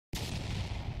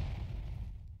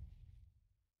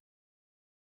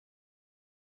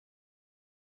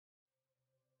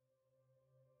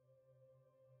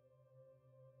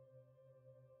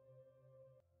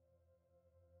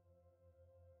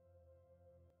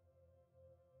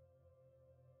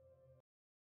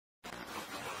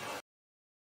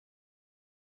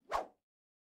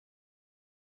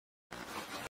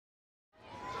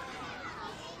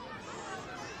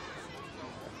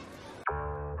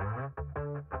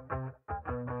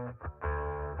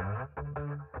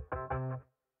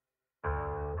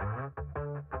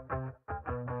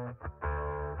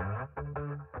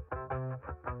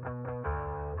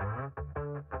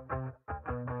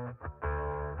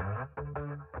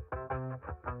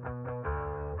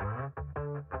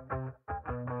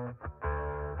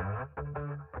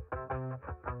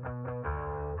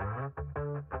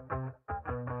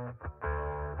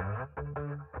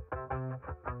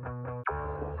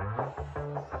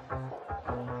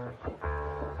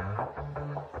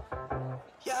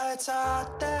Yeah, it's a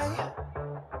hot day.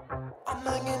 I'm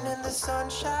hanging in the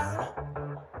sunshine.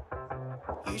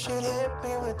 You should hit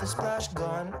me with the splash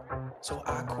gun so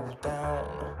I cool down.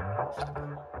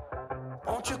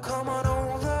 Won't you come on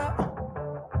over?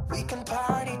 We can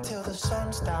party till the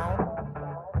sun's down.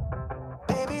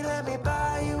 Baby, let me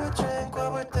buy you a drink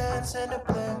while we're dancing a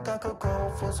blink. I could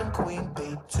go for some Queen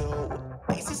Bee too.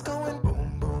 Macy's going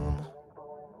boom boom.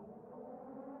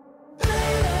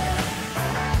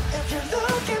 If you're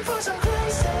looking for some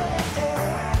crazy,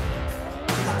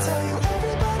 I'll tell you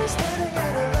everybody's standing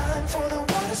in a line for the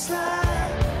water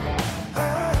slide.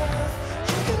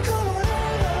 You can come on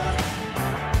over,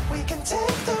 we can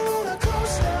take the roller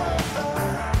coaster.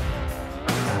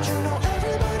 And you know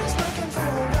everybody's looking for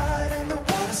a ride in the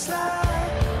water slide.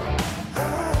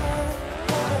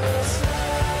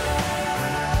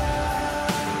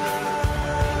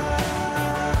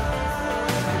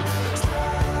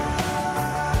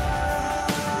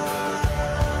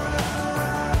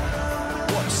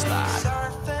 Water slide.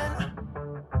 Surfing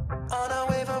on a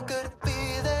wave of good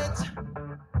feelings.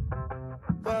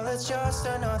 Well, it's just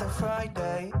another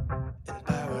Friday in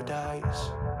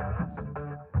paradise.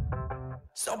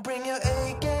 So bring your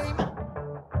A game,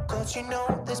 cause you know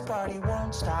this party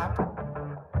won't stop.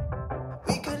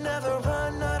 We could never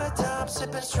run out of time,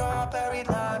 sipping strawberry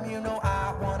lime. You know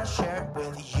I wanna share it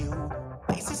with you.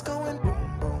 Macy's going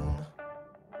boom boom.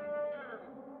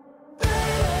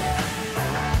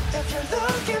 If you're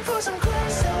looking for some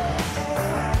crazy,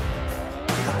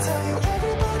 I'll tell you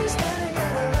everybody's standing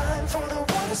in a line for the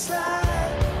water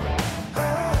slide.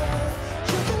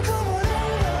 You can come on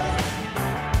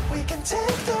over, we can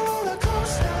take the roller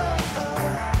coaster.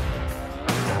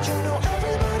 And you know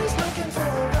everybody's looking for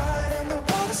a ride in the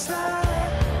water slide.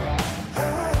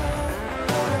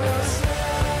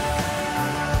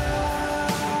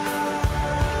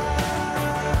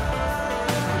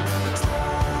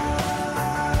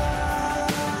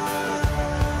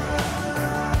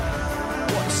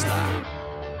 Water slide.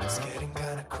 It's getting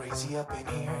kinda crazy up in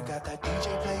here. Got that DJ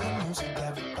playing music,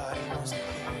 everybody wants to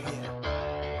hear it.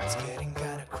 It's getting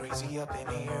kinda crazy up in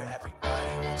here.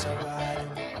 Everybody wants a ride in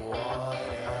the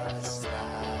water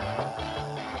slide.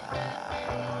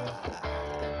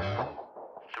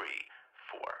 3,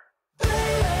 4.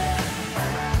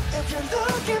 If you're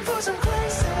looking for some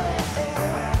crazy,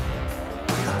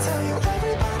 I'll tell you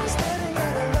everybody's standing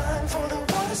in a line for the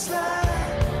water slide.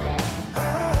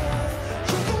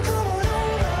 You can come on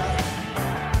over,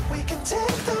 we can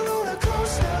take the roller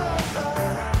coaster.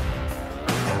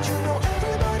 And you know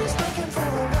everybody's looking for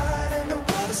a ride in the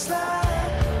water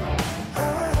slide.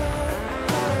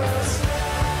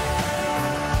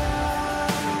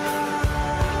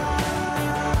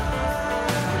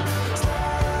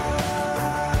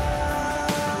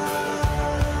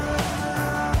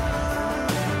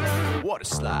 Water slide. Water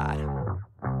slide.